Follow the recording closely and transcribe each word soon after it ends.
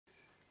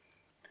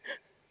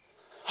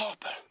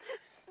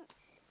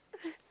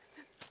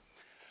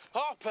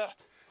Harper!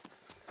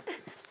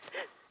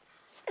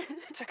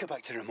 Take her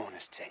back to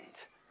Ramona's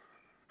tent.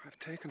 I've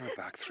taken her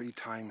back 3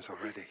 times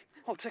already.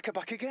 I'll take her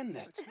back again,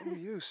 then. It's no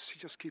use. She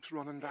just keeps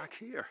running back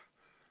here.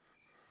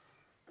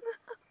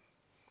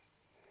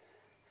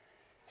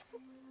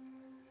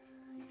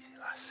 Easy,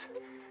 lass.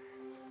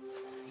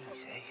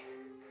 Easy.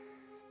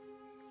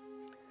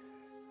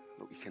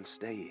 Look, you can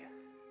stay here,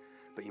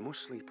 but you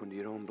must sleep under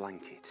your own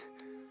blanket.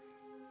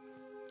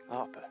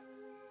 Harper,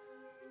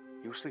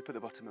 you'll sleep at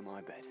the bottom of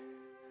my bed,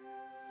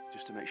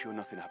 just to make sure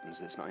nothing happens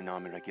that's not in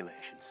army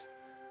regulations.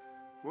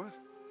 What?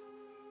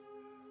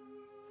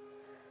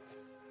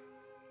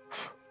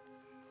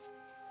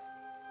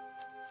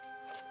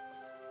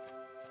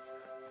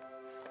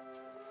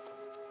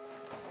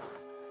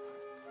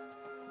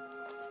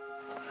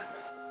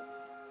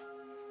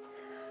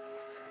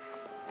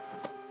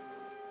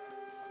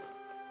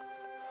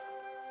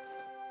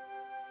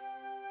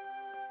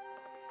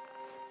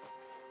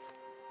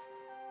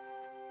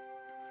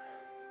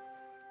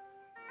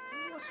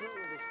 What's wrong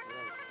with this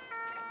place?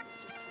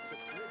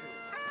 It's just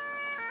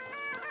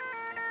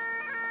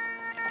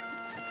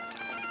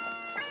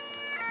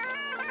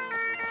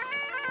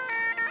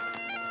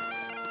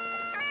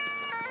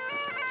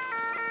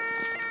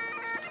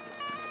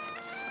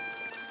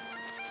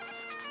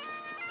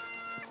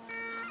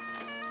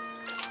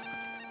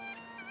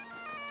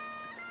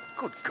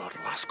Good God,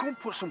 lass, go and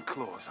put some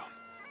clothes on.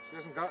 She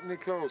hasn't got any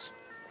clothes.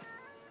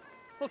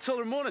 I'll tell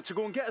Ramona to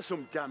go and get her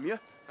some, damn you.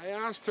 I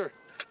asked her.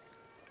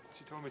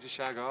 She told me to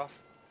shag off.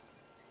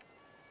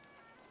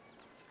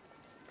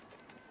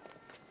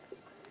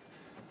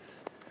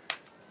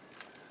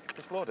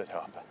 It's loaded,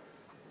 Harper.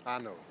 I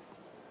know.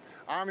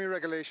 Army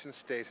regulations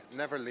state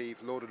never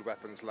leave loaded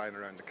weapons lying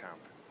around the camp.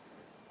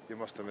 You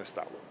must have missed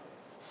that one.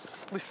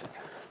 Listen,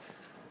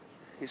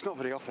 it's not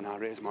very often I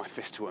raise my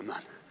fist to a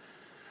man.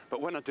 But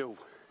when I do,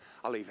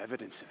 I leave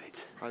evidence of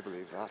it. I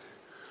believe that.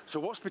 So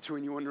what's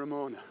between you and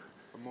Ramona?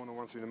 Ramona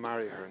wants me to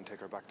marry her and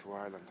take her back to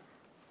Ireland.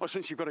 Well,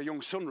 since you've got a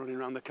young son running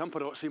around the camp, I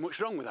don't see much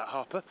wrong with that,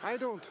 Harper. I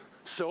don't.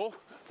 So?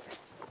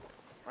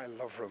 I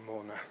love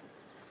Ramona.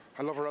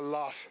 I love her a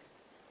lot.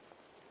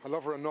 I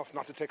love her enough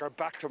not to take her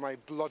back to my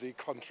bloody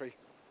country.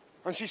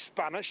 And she's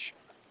Spanish.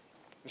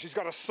 And she's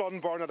got a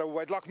son born out of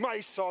wedlock, my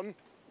son.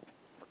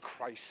 For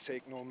Christ's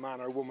sake, no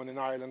man or woman in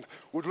Ireland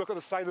would look at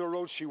the side of the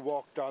road she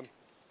walked on.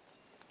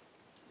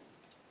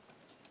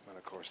 And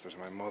of course, there's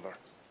my mother.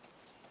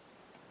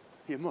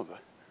 Your mother?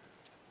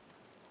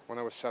 When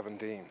I was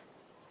 17,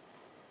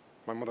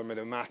 my mother made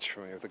a match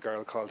for me with a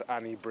girl called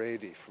Annie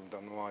Brady from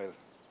Dunwile.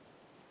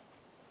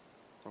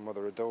 My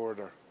mother adored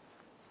her.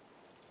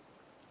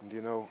 And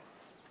you know,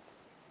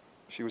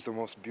 she was the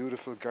most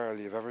beautiful girl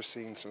you've ever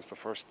seen since the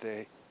first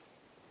day.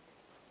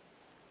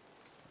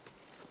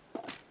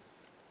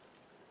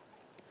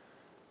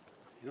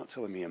 You're not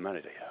telling me you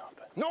married her,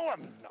 Harper? No,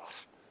 I'm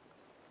not.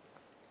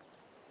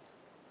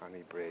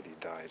 Annie Brady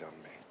died on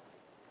me.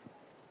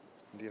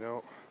 And you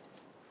know,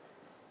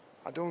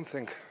 I don't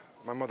think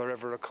my mother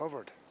ever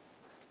recovered.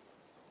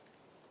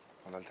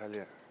 And I'll tell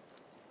you,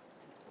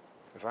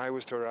 if I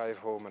was to arrive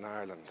home in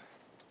Ireland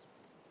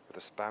with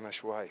a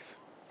Spanish wife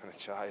and a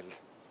child,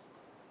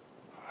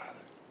 well,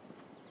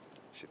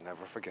 she'd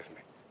never forgive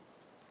me.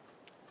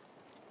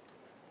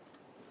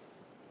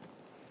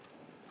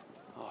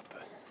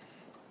 Harper,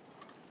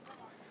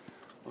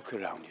 look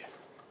around you.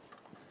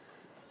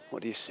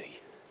 What do you see?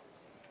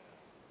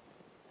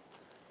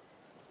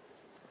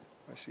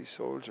 I see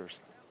soldiers.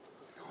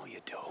 No, you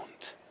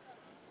don't.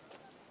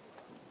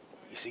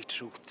 You see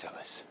truth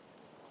tellers.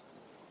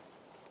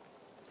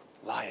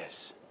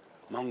 Liars,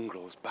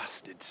 mongrels,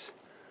 bastards.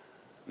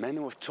 Men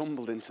who have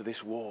tumbled into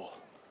this war.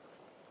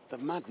 The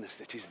madness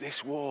that is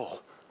this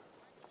war.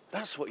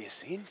 That's what you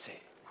see, isn't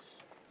it?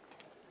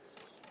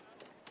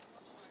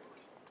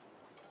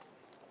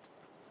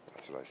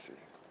 That's what I see.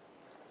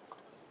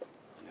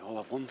 And they all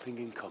have one thing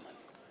in common.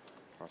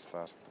 What's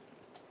that?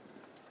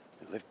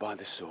 They live by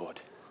the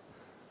sword.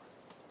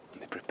 And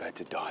they're prepared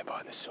to die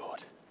by the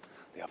sword.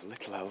 They have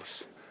little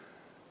else,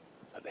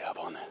 but they have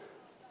honour.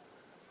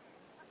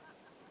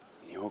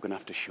 And you're going to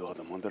have to show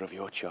the mother of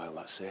your child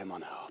that same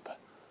honour, Harper.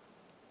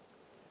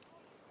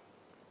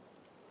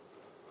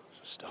 So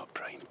start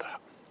praying, Pat.